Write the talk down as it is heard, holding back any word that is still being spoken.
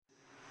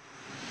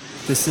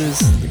This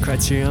is the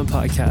Criterion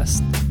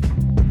Podcast.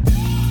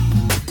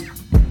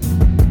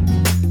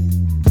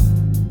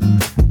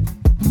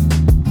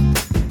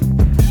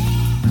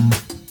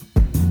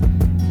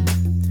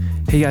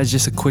 Hey guys,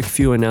 just a quick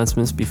few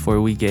announcements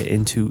before we get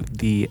into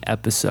the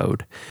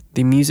episode.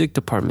 The music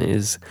department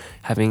is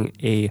having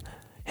a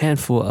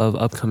handful of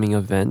upcoming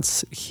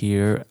events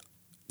here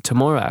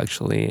tomorrow,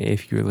 actually.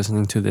 If you're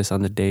listening to this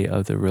on the day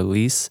of the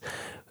release,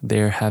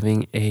 they're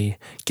having a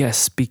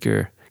guest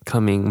speaker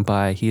coming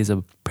by. He is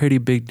a pretty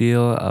big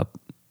deal,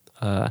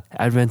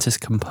 Adventist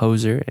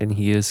composer, and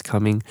he is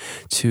coming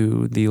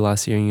to the La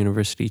Sierra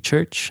University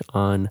Church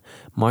on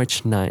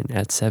March 9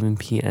 at 7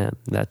 p.m.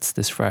 That's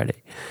this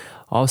Friday.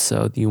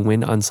 Also, the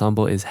Wind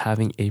Ensemble is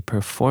having a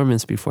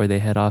performance before they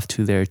head off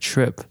to their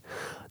trip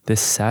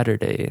this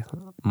Saturday,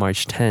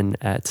 March 10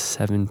 at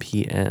 7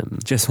 p.m.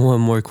 Just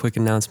one more quick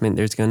announcement.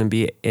 There's going to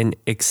be an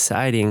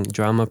exciting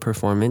drama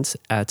performance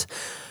at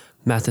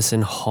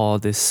Matheson Hall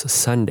this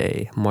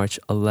Sunday, March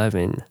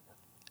 11.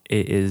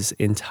 It is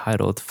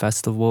entitled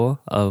Festival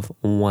of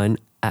One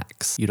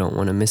Acts. You don't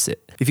want to miss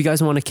it. If you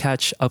guys want to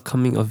catch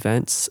upcoming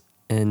events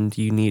and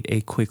you need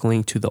a quick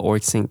link to the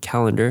OrgSync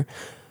calendar,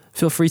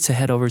 feel free to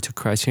head over to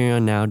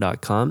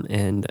criterionnow.com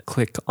and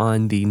click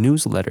on the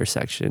newsletter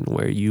section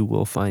where you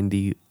will find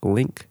the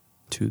link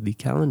to the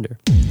calendar.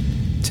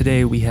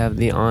 Today we have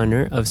the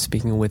honor of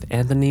speaking with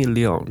Anthony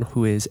Leon,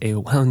 who is a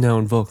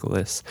well-known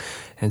vocalist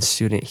and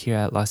student here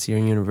at La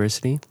Sierra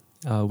University.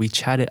 We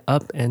chatted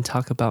up and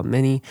talked about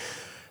many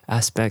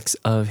aspects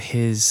of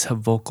his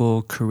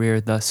vocal career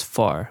thus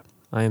far.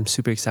 I am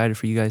super excited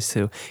for you guys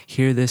to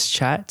hear this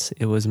chat.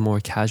 It was more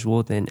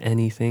casual than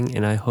anything,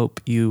 and I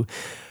hope you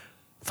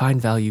find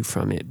value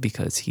from it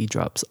because he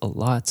drops a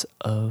lot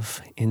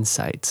of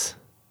insights.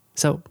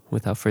 So,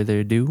 without further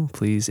ado,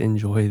 please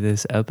enjoy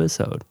this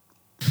episode.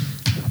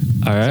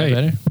 All right.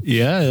 Better?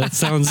 Yeah, that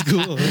sounds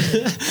cool.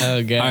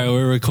 Okay. All right,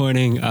 we're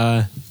recording.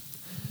 All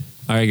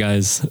right,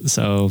 guys.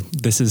 So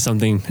this is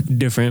something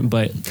different,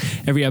 but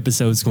every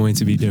episode is going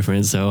to be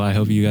different. So I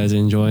hope you guys are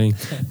enjoying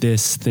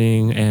this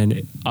thing.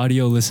 And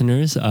audio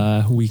listeners,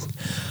 we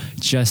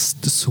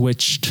just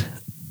switched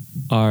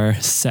our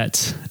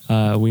set.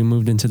 We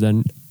moved into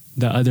the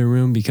other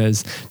room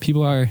because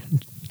people are.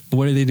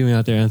 What are they doing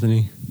out there,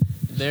 Anthony?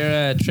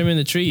 They're trimming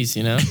the trees,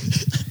 you know.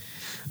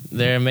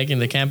 They're making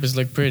the campus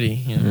look pretty,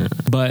 you know.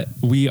 But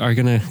we are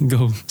gonna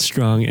go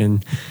strong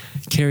and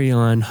carry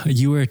on.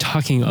 You were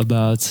talking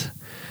about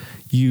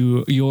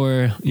your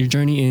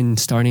journey in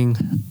starting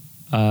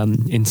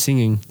in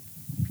singing.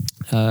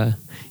 Do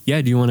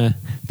you want to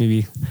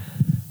maybe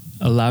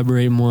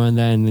elaborate more on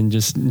that and then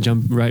just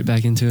jump right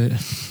back into it?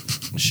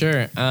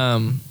 Sure.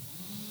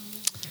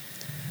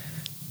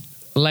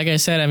 Like I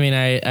said, I mean,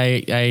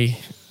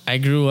 I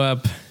grew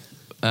up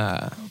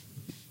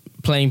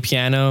playing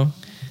piano,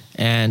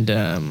 and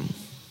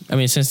I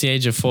mean, since the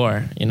age of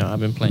 4, you know, I've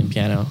been playing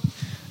piano,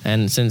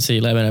 and since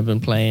 11, I've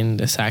been playing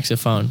the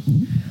saxophone.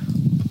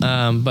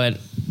 But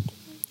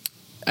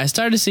I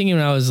started singing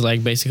when I was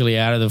like basically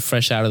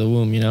fresh out of the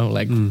womb, you know,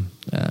 like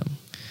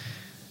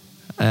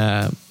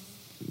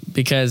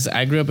because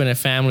I grew up in a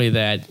family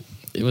that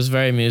it was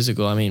very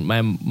musical. I mean,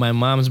 my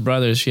mom's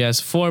brothers, she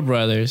has 4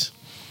 brothers.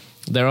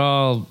 They're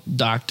all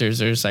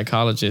doctors or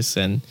psychologists,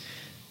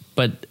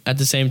 but at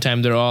the same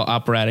time, they're all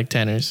operatic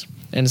tenors.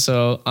 And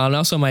so, and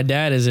also my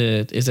dad is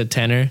a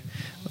tenor,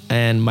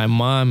 and my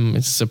mom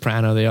is a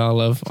soprano. They all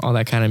love all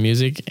that kind of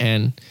music.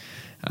 And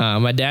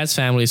my dad's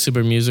family is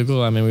super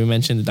musical. I mean, we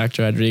mentioned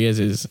Dr. Rodriguez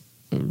is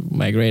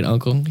my great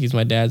uncle. He's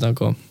my dad's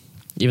uncle,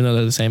 even though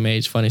they're the same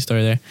age. Funny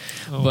story there.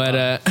 Oh, but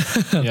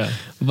wow. Yeah.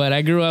 But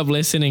I grew up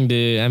listening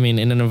to, I mean,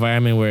 in an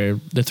environment where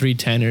the 3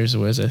 tenors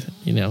was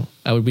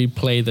I would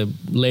play the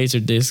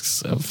laser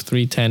discs of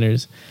 3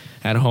 tenors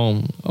at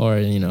home, or,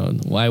 you know,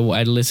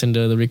 I'd listen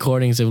to the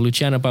recordings of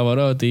Luciano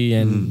Pavarotti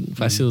and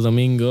Placido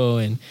Domingo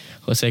and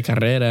Jose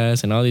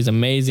Carreras and all these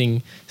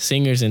amazing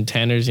singers and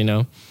tenors, you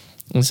know.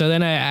 And so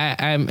then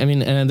I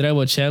mean, and Andrea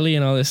Bocelli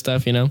and all this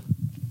stuff, you know.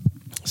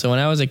 So when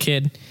I was a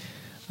kid,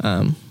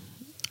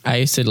 I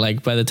used to,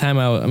 like, by the time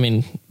I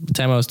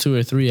was 2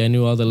 or 3, I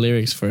knew all the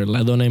lyrics for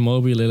La Donna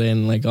Immobile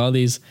and like all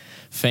these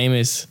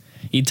famous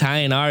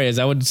Italian arias.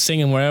 I would sing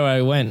them wherever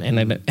I went, and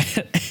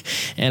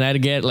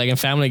I'd get, like, in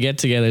family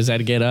get-togethers,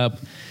 I'd get up,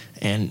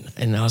 and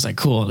I was like,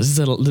 cool, this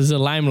is a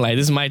limelight,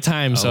 this is my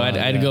time. So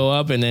I'd go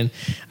up, and then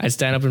I'd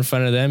stand up in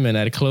front of them, and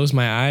I'd close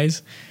my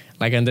eyes,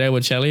 like Andrea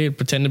Bocelli,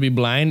 pretend to be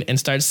blind, and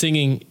start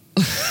singing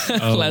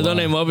La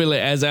Donna Immobile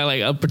as I,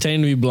 like,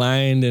 pretending to be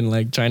blind and,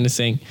 like, trying to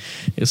sing.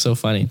 It's so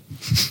funny.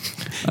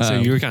 So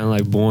you were kind of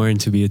like born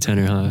to be a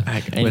tenor, huh?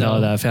 With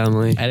all that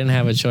family. I didn't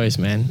have a choice,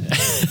 man.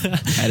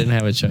 I didn't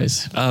have a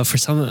choice. For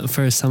some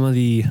of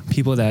the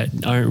people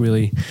that aren't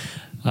really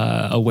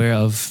aware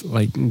of,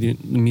 like, the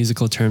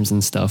musical terms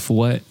and stuff,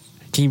 can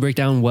you break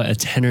down what a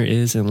tenor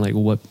is and, like,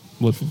 what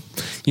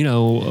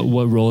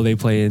role they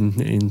play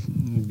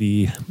in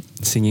the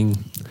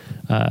singing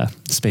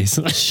space?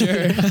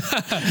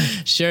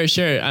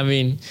 Sure. I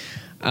mean,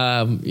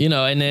 You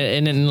know, and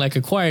in like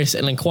a choir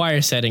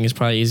setting is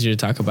probably easier to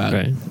talk about.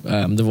 Right.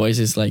 The voice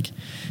is like,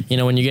 you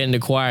know, when you get into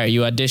choir,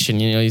 you audition.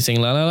 You know, you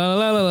sing la la la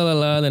la la la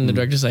la. Then the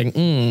director's like,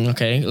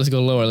 okay, let's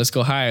go lower, let's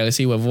go higher, let's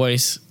see what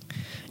voice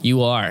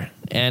you are.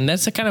 And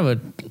that's a kind of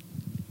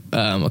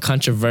a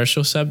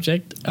controversial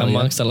subject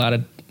amongst a lot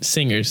of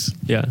singers.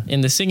 Yeah.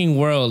 In the singing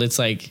world, it's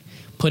like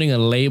putting a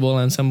label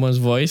on someone's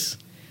voice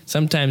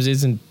sometimes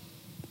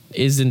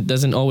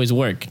doesn't always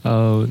work.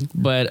 Oh,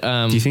 but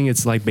do you think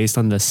it's like based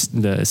on the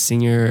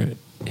singer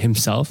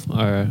himself,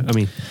 or I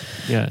mean,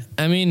 yeah?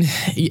 I mean,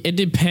 it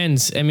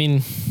depends. I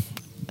mean,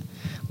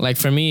 like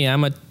for me,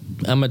 I'm a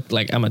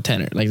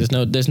tenor. Like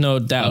there's no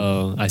doubt.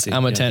 Oh, I see.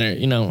 I'm a tenor.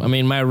 You know, I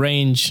mean, my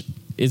range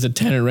is a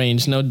tenor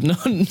range. No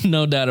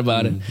doubt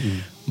about it.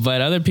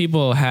 But other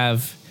people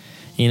have,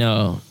 you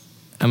know,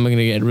 I'm going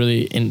to get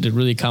really into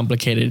really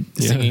complicated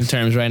singing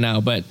terms right now,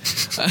 but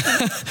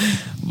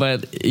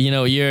you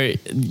know,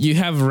 you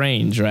have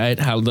range, right?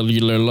 How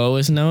your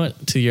lowest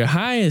note to your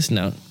highest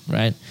note,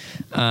 right?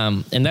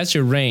 And that's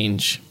your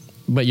range.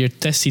 But your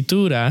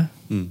tessitura,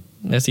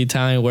 that's the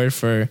Italian word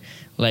for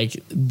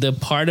like the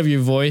part of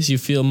your voice you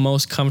feel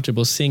most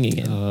comfortable singing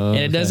in. And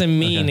it doesn't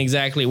mean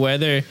exactly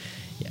whether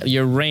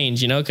your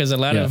range, you know, because a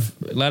lot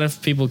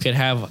of people could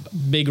have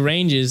big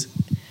ranges.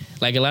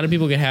 Like a lot of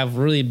people can have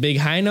really big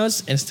high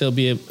notes and still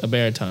be a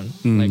baritone,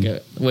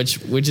 like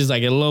which is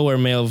like a lower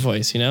male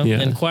voice, you know. Yeah.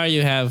 In choir,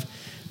 you have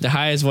the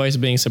highest voice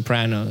being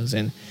sopranos,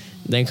 and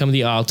then come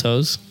the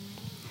altos,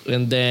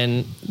 and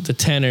then the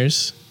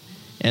tenors,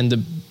 and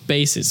the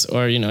basses.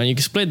 Or you know, you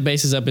can split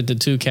basses up into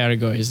two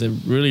categories: the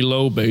really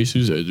low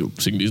basses that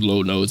sing these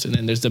low notes, and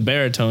then there's the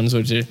baritones,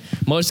 which are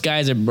most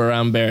guys are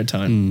around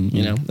baritone.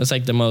 You know, that's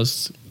like the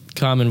most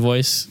common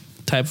voice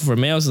type for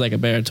males is like a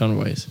baritone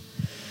voice.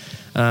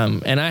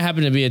 And I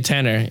happen to be a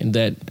tenor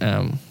that,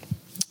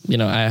 you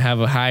know, I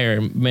have a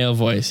higher male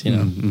voice, you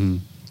know.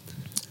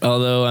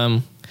 Although,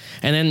 and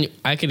then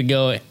I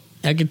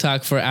could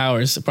talk for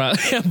hours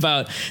probably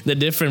about the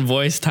different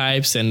voice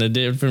types and the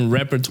different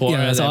repertoire.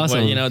 Yeah, that's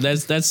awesome. You know,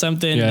 that's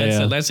something,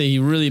 that's a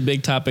really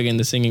big topic in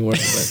the singing world.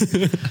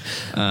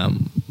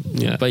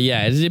 But, but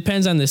yeah, it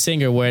depends on the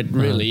singer where it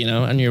really, you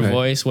know, on your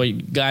voice,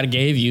 what God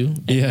gave you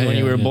when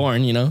you were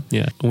born, you know.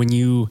 Yeah. When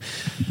you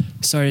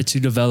started to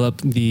develop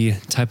the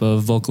type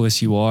of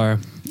vocalist you are,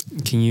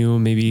 can you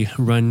maybe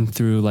run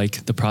through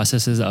like the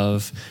processes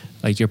of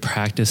like your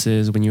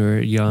practices when you were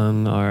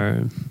young,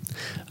 or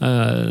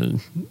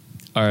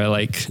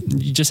like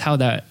just how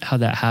that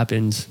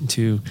happened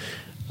to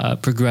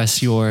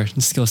progress your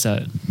skill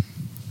set?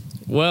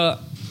 Well,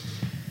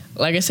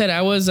 like I said,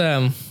 I was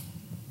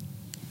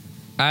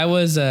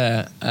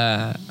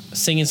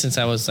singing since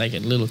I was like a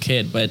little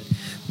kid, but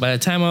by the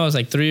time I was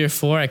like 3 or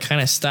 4, I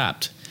kind of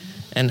stopped.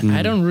 And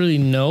I don't really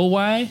know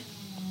why.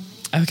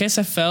 I guess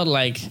I felt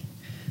like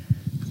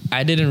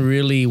I didn't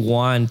really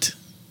want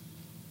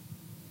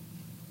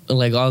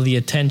like all the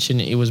attention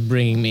it was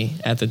bringing me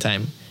at the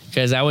time.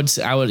 Because I would,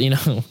 you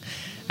know,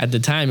 at the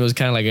time it was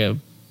kind of like a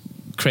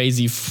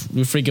crazy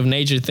freak of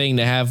nature thing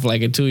to have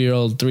like a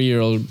 2-year-old,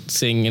 3-year-old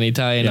sing an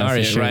Italian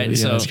aria, sure. right? Yeah,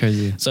 so that's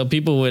crazy. So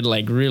people would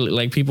like really,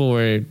 like people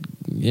were,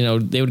 you know,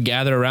 they would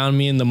gather around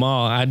me in the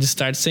mall. I'd just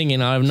start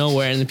singing out of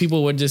nowhere, and the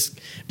people would just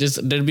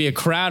there'd be a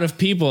crowd of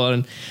people.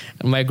 And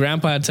my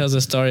grandpa tells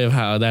a story of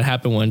how that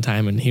happened one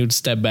time, and he would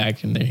step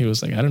back, and he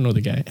was like, I don't know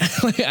the guy.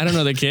 Like, I don't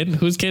know the kid.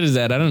 Whose kid is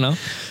that? I don't know.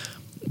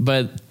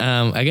 But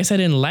I guess I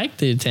didn't like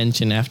the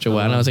attention after a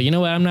while. And I was like, you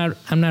know what?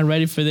 I'm not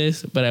ready for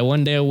this, but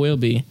one day I will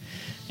be.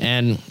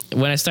 And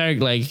when I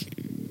started like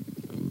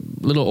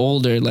a little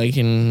older, like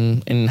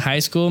in high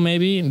school,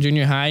 maybe in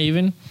junior high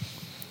even,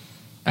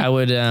 I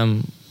would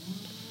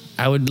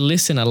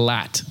listen a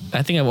lot.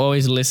 I think I've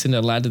always listened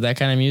a lot to that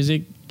kind of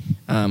music.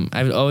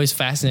 I've always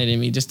fascinated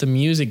me. Just the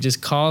music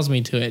just calls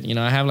me to it. You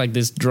know, I have like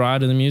this draw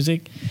to the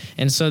music.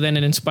 And so then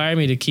it inspired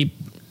me to keep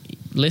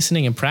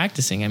listening and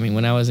practicing. I mean,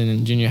 when I was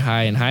in junior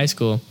high and high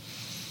school,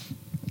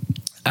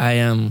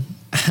 I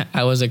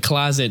was a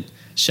closet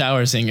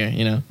shower singer,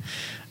 you know.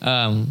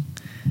 I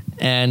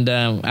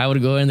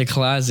would go in the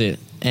closet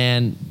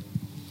and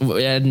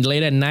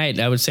late at night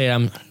I would say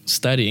I'm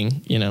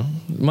studying, you know.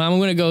 Mom, I'm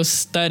going to go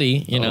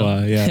study, you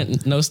know.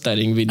 No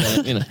studying be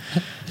done, you know.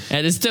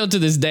 And it's still to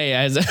this day,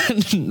 as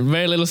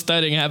very little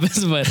studying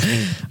happens, but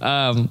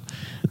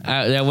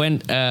I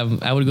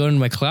would go into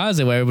my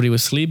closet where everybody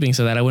was sleeping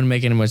so that I wouldn't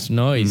make any much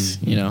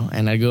noise, you know.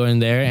 And I'd go in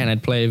there and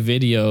I'd play a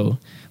video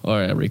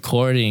or a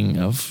recording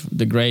of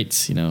the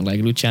greats, you know,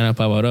 like Luciano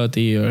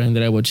Pavarotti or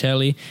Andrea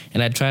Bocelli,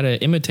 and I'd try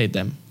to imitate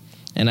them.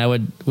 And I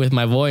would, with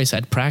my voice,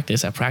 I'd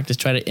practice,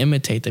 try to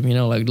imitate them, you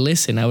know, like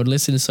I would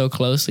listen so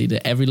closely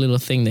to every little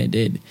thing they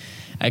did.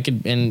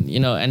 And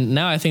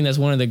now I think that's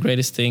one of the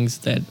greatest things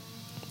that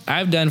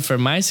I've done for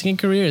my singing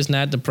career. Is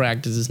not the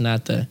practice, it's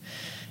not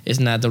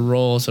the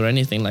roles or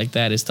anything like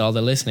that. It's all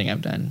the listening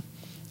I've done.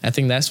 I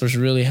think that's what's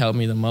really helped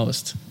me the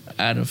most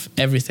out of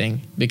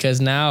everything, because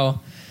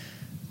now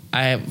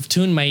I have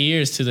tuned my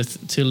ears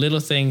to little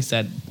things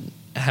that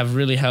have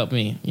really helped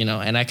me, you know,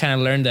 and I kind of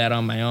learned that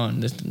on my own.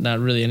 There's not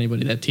really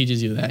anybody that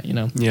teaches you that, you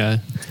know? Yeah.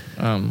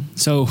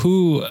 So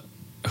who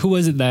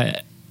was it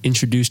that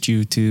introduced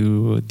you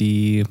to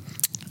the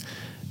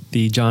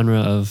genre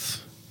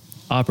of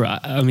opera?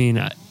 I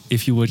mean,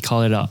 if you would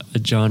call it a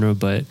genre,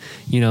 but,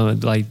 you know,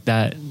 like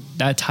that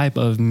type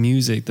of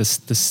music, the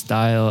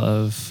style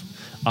of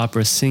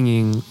opera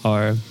singing,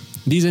 are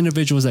these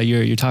individuals that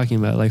you're talking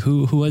about, like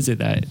who was it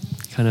that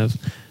kind of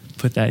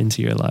put that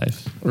into your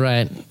life?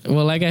 Right.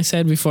 Well, like I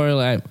said before,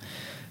 like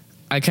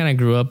I kind of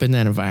grew up in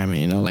that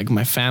environment, you know, like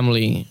my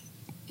family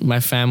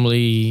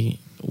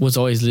was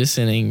always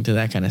listening to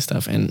that kind of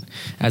stuff. And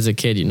as a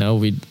kid, you know,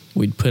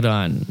 we'd put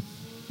on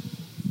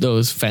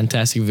those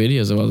fantastic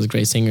videos of all those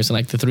great singers, and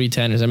like the Three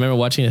Tenors. I remember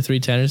watching the Three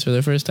Tenors for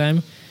the first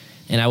time,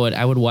 and I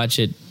would watch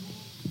it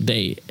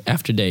day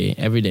after day,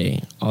 every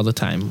day, all the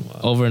time,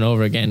 over and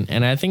over again.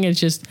 And I think I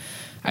just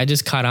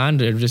caught on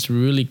to it.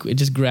 It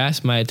just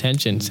grasped my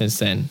attention since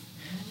then.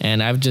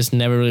 And I've just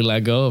never really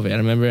let go of it. I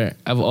remember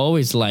I've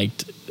always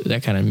liked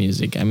that kind of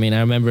music. I mean,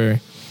 I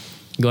remember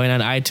going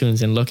on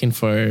iTunes and looking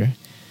for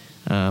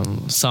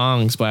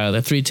songs by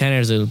the Three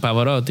Tenors or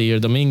Pavarotti or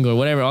Domingo or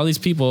whatever, all these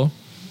people.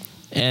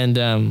 And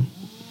I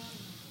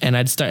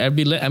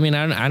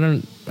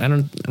don't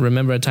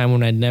remember a time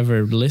when I'd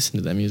never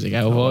listened to that music.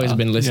 I've always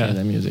been listening to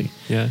that music.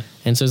 Yeah.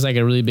 And so it's like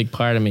a really big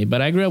part of me.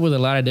 But I grew up with a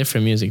lot of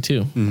different music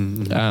too.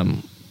 Mm-hmm.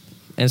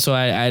 And so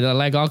I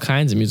like all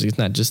kinds of music. It's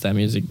not just that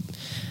music.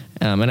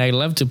 And I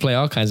love to play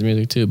all kinds of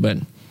music too. But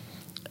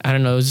I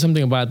don't know, there's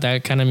something about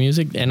that kind of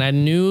music. And I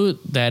knew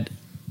that,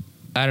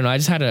 I don't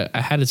know,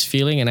 I had this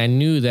feeling, and I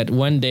knew that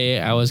one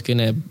day I was going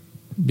to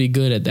be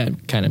good at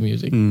that kind of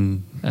music.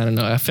 I don't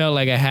know. I felt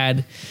like I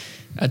had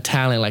a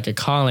talent, like a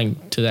calling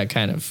to that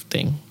kind of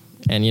thing.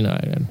 And, you know,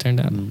 it turned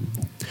out.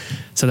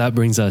 So that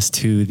brings us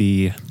to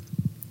the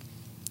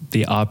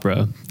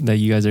opera that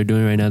you guys are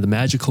doing right now, the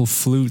Magical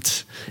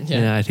Flute. Yeah.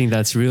 And I think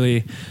that's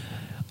really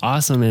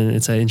awesome, and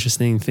it's an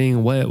interesting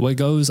thing. What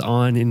goes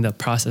on in the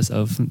process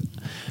of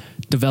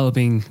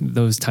developing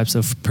those types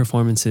of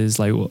performances?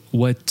 Like,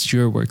 what's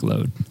your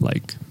workload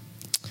like?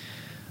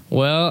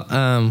 Well,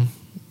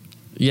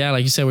 yeah,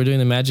 like you said, we're doing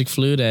the Magic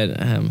Flute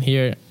at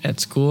here at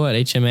school at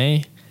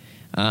HMA.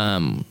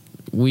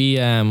 We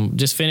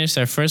just finished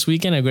our first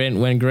weekend. It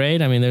went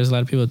great. I mean, there's a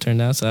lot of people that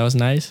turned out, so that was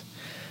nice.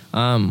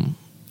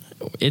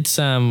 It's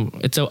an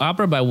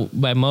opera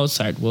by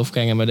Mozart,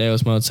 Wolfgang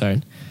Amadeus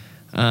Mozart,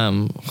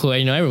 who,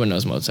 you know, everyone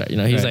knows Mozart. You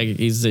know, he's right.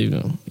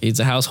 He's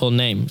a household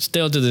name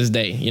still to this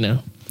day. You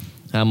know,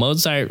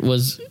 Mozart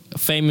was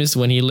famous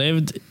when he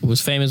lived, was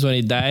famous when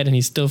he died, and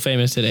he's still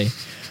famous today.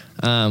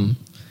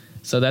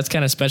 So that's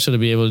kind of special to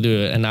be able to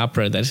do an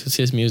opera that's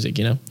his music,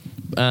 you know.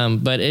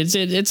 But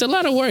it's a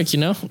lot of work, you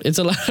know. It's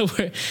a lot of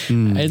work.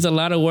 It's a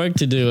lot of work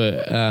to do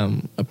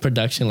a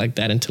production like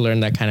that and to learn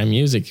that kind of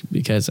music,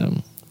 because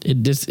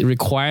it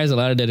requires a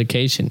lot of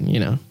dedication, you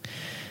know.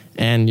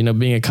 And, you know,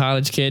 being a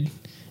college kid,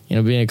 you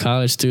know, being a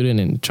college student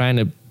and trying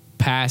to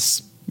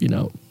pass, you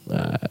know,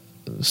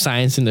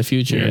 science in the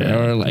future,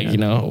 you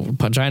know,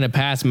 trying to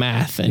pass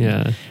math,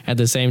 and at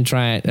the same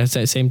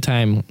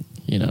time,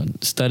 you know,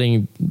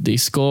 studying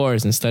these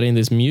scores and studying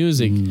this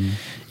music,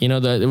 you know,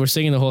 we're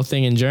singing the whole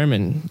thing in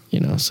German, you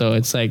know, so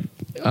it's like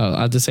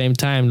at the same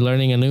time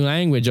learning a new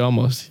language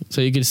almost,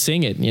 so you could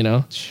sing it, you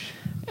know,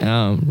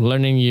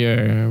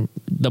 learning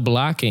the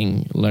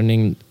blocking,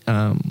 learning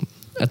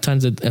a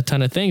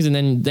ton of things,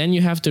 and then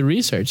you have to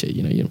research it,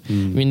 you know. I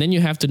mean, then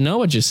you have to know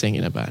what you're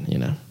singing about, you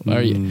know,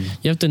 or you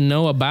have to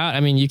know about. I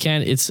mean, you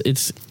can't. It's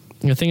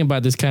the thing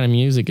about this kind of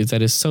music is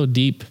that it's so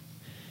deep.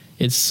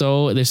 There's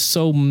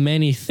so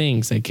many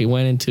things that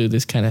went into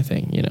this kind of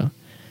thing, you know,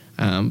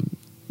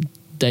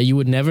 that you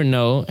would never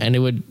know, and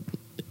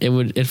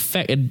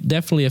it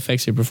definitely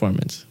affects your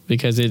performance,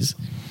 because it's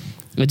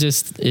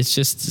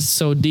just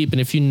so deep.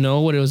 And if you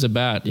know what it was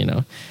about, you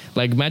know,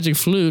 like Magic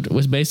Flute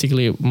was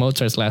basically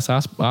Mozart's last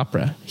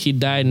opera. He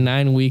died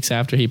 9 weeks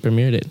after he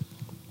premiered it.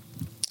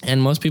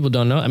 And most people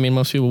don't know. I mean,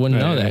 most people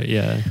wouldn't know that.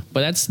 Yeah.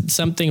 But that's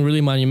something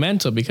really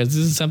monumental, because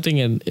this is something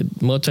in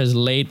Mozart's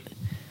late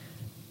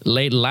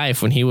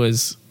life, when he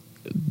was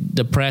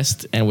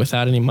depressed and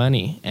without any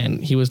money,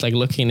 and he was like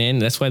looking in.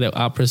 That's why the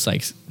opera's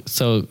like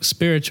so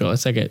spiritual.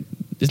 It's like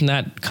it's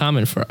not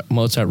common for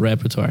Mozart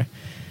repertoire.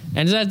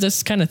 And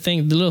that's kind of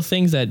thing, the little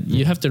things that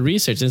you have to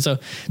research. And so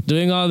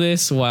doing all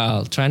this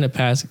while trying to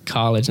pass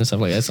college and stuff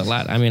like that's a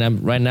lot. I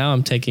mean, right now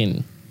I'm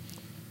taking,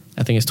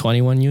 I think it's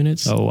 21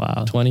 units. Oh,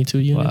 wow. 22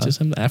 units or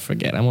something. I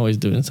forget. I'm always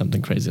doing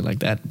something crazy like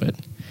that.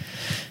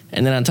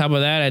 And then on top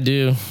of that, I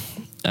do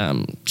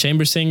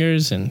chamber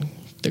singers and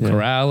the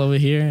chorale over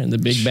here and the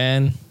big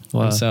band.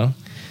 Wow. And so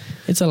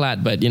it's a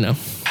lot, but, you know.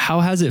 How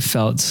has it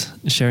felt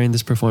sharing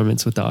this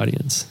performance with the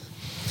audience?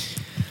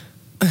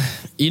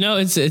 You know,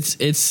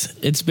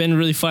 it's been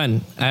really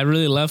fun. I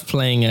really love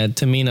playing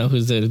Tamino,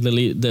 who's the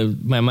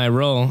lead, my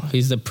role.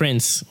 He's the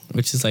prince,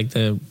 which is like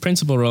the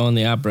principal role in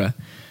the opera.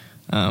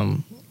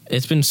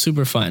 It's been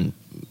super fun.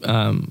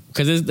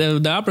 because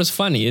the opera's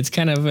funny. It's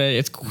kind of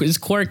it's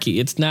quirky.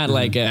 It's not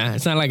like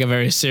a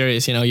very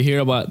serious. You know, you hear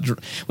about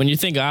when you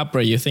think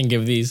opera, you think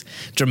of these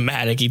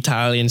dramatic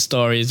Italian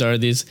stories or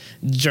these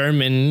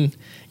German,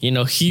 you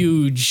know,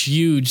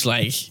 huge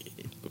like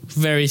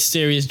very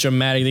serious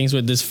dramatic things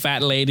with this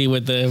fat lady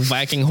with the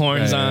Viking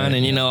horns on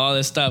and you know all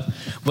this stuff.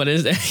 But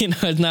it's you know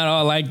it's not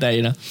all like that.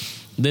 You know.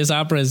 This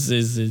opera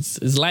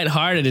is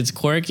lighthearted, it's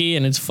quirky,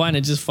 and it's fun.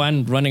 It's just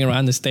fun running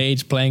around the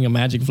stage playing a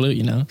magic flute,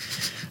 you know,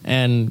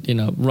 and you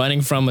know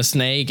running from a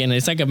snake, and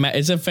it's like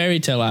it's a fairy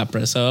tale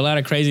opera. So a lot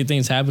of crazy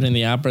things happen in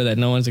the opera that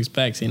no one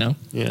expects, you know.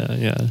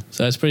 Yeah.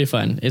 So it's pretty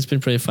fun. It's been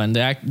pretty fun.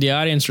 The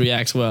audience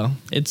reacts well.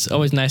 It's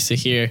always nice to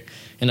hear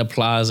an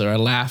applause or a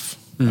laugh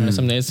or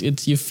something.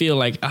 It's you feel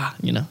like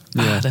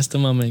that's the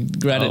moment.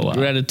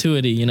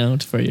 Gratitude, you know,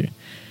 for you.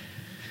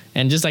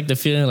 And just like the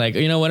feeling like,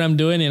 you know what I'm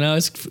doing, you know,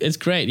 it's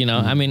great, you know.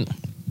 I mean,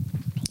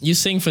 you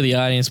sing for the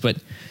audience,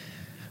 but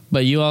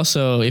you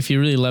also, if you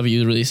really love it,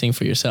 you really sing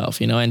for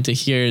yourself, you know. And to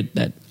hear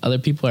that other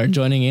people are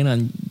joining in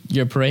on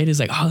your parade is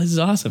like, oh, this is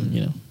awesome,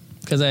 you know.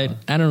 Because I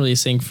don't really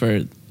sing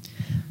for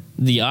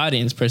the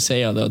audience per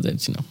se, although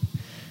that's, you know,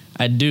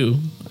 I do.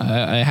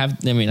 I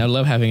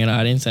love having an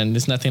audience, and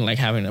it's nothing like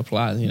having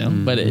applause, you know.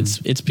 But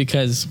it's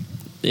because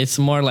it's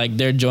more like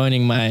they're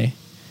joining my...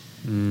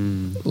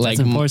 Like that's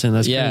important.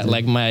 That's crazy.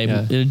 Like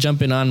they're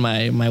jumping on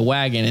my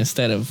wagon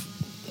instead of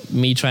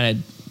me trying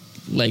to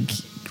like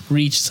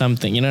reach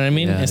something. You know what I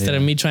mean? Instead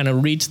of me trying to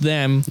reach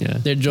them,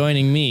 they're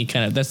joining me.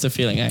 Kind of. That's the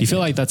feeling. Do you feel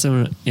like that's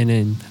an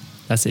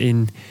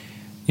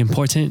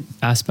important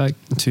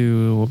aspect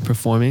to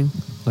performing?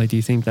 Like, do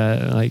you think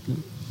that like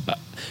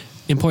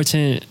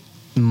important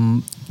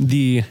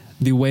the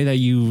way that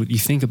you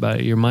think about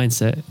it, your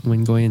mindset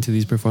when going into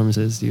these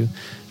performances? Do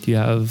you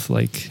have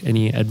like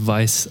any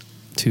advice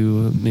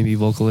to maybe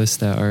vocalists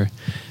that are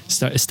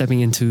stepping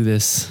into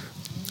this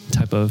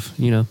type of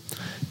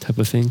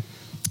thing?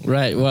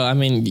 Right. Well, I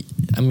mean,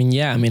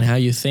 how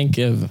you think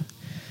of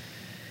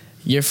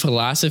your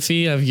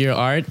philosophy of your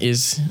art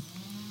is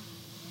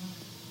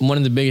one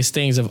of the biggest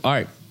things of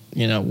art.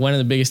 You know, one of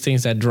the biggest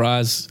things that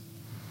draws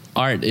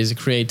art is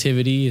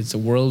creativity. It's a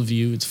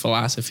worldview. It's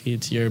philosophy.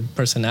 It's your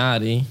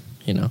personality.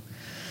 You know,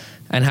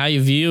 and how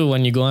you view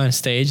when you go on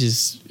stage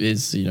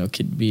is you know,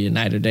 could be a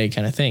night or day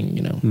kind of thing.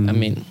 You know, I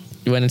mean.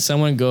 When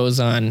someone goes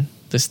on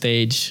the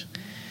stage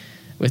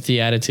with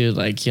the attitude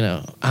like, you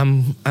know,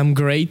 I'm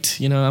great,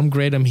 you know, I'm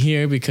great, I'm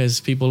here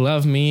because people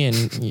love me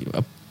and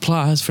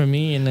applause for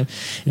me, and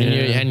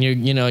you're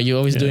you know, you're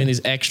always doing these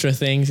extra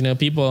things, you know,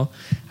 people,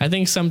 I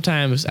think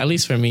sometimes, at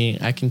least for me,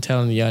 I can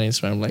tell in the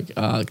audience where I'm like,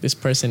 oh, this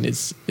person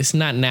it's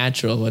not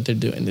natural what they're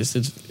doing.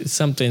 It's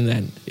something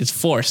that is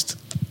forced.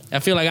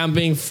 I feel like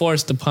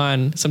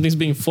something's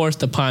being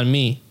forced upon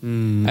me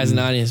as an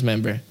audience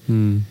member.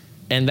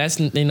 And that's,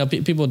 you know,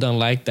 people don't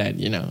like that,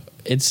 you know.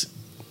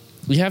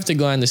 You have to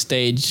go on the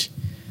stage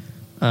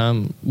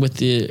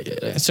with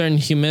a certain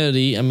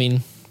humility. I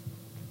mean,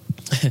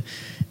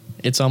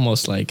 it's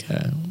almost like,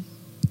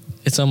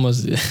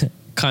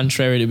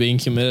 contrary to being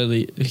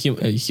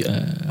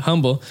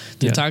humble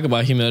to talk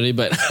about humility,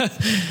 but you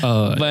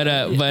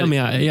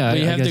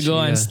have to go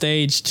on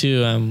stage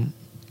to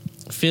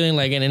feeling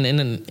like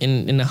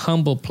in a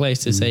humble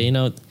place to say, you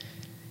know,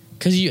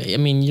 because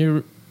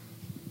you're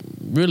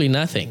really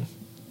nothing.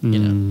 You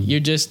know,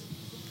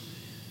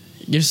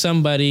 you're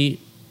somebody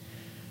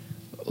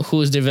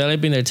who is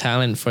developing their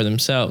talent for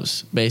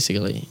themselves,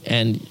 basically,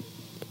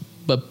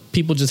 but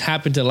people just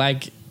happen to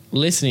like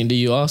listening to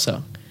you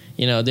also.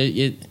 You know,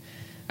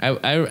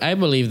 I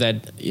believe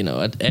that, you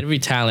know, every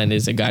talent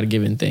is a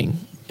God-given thing,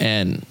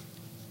 and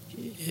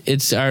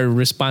it's our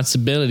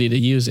responsibility to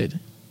use it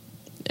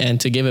and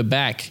to give it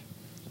back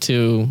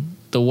to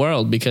the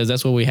world, because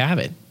that's what we have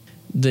it.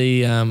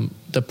 The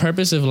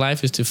purpose of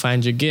life is to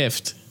find your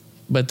gift.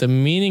 But the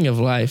meaning of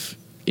life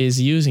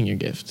is using your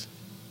gift.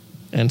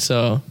 And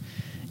so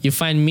you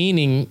find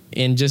meaning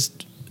in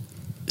just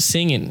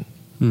singing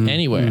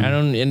anywhere.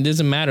 It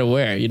doesn't matter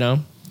where, you know,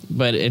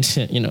 but it,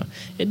 you know,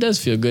 it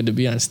does feel good to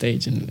be on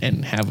stage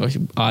and have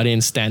an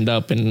audience stand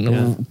up and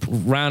a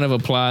round of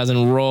applause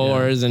and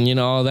roars and, you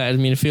know, all that. I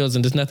mean, it feels,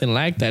 and there's nothing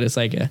like that. It's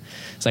like a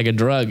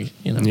drug,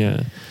 you know?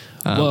 Yeah.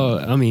 Well,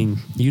 I mean,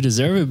 you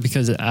deserve it,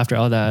 because after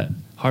all that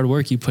hard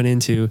work you put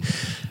into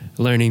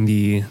learning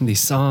the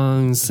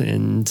songs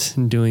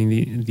and doing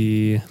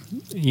the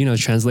you know,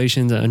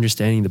 translations and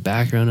understanding the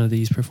background of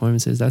these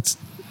performances, that's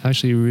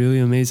actually really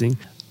amazing.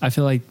 I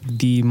feel like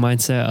the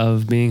mindset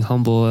of being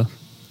humble,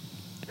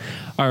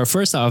 or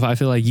first off, I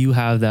feel like you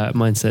have that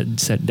mindset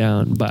set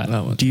down,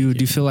 but do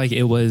you feel like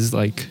it was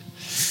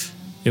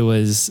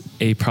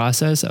a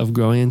process of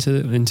growing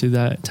into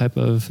that type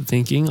of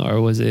thinking,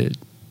 or was it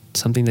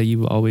something that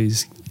you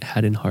always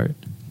had in heart?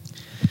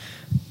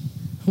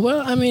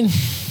 Well, I mean,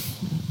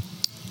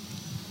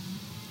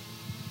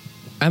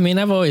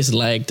 I've always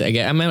liked,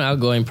 I'm an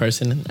outgoing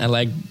person. I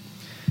like,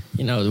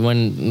 you know,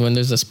 when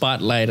there's a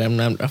spotlight, I'm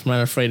not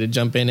afraid to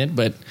jump in it.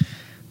 But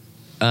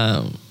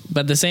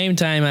at the same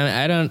time,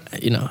 I don't,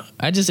 you know,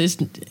 I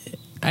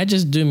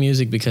just do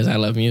music because I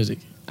love music.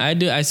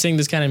 I sing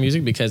this kind of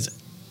music because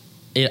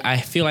I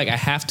feel like I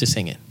have to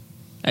sing it.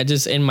 I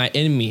just in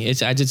me.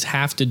 I just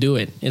have to do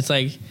it. It's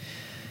like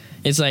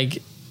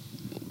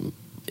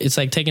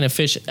taking a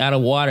fish out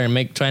of water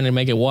and trying to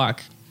make it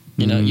walk.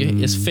 You know,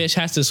 this fish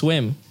has to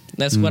swim.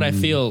 That's what I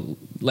feel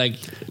like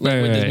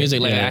with this music.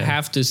 Like I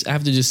have to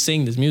just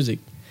sing this music.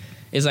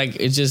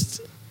 It's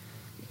just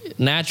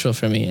natural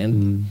for me,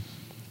 and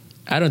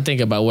I don't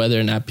think about whether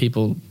or not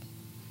people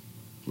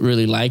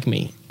really like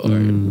me or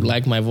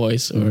like my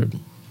voice. Or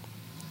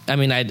I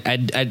mean,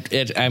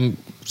 I'm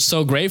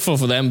so grateful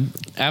for them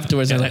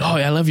afterwards. They're like, "Oh,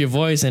 I love your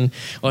voice," and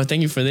 "Oh,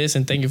 thank you for this,"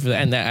 and "Thank you for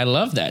that," and I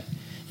love that.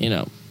 You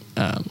know,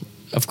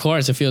 of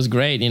course, it feels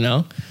great. You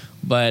know,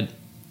 but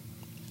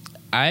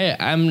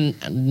I'm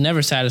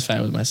never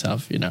satisfied with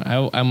myself. You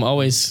know, I'm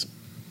always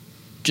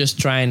just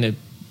trying to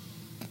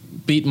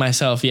beat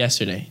myself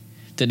yesterday.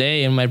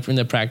 Today in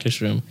the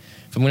practice room,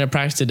 if I'm going to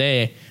practice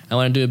today, I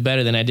want to do it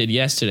better than I did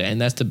yesterday, and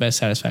that's the best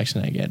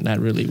satisfaction I get. Not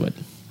really what.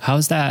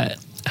 How's that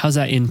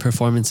in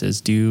performances?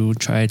 Do you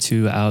try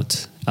to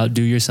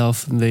outdo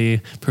yourself in the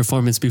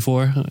performance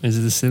before? Is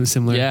it a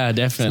similar? Yeah,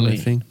 definitely.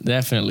 Similar thing?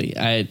 Definitely.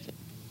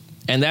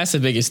 And that's the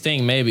biggest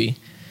thing, maybe,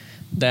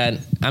 that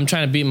I'm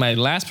trying to beat my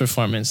last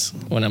performance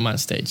when I'm on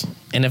stage.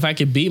 And if I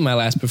could beat my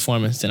last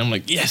performance, then I'm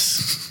like,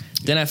 yes.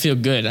 Then I feel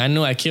good. I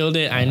knew I killed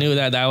it. I knew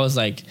that was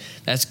like,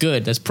 that's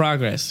good. That's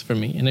progress for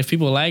me. And if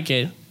people like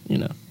it, you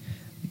know,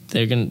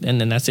 they're gonna,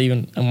 and then that's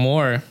even a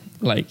more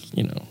like,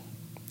 you know,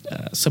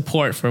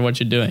 support for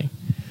what you're doing.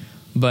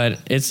 But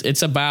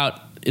it's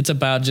about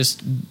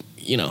just,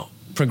 you know,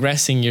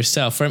 progressing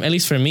yourself. At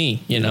least for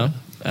me, you know.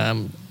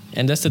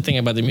 And that's the thing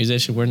about the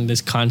musician. We're in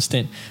this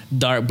constant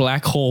dark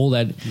black hole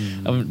that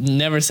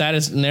never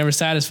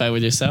satisfied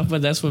with yourself.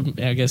 But that's what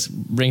I guess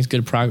brings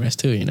good progress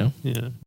too, you know. Yeah.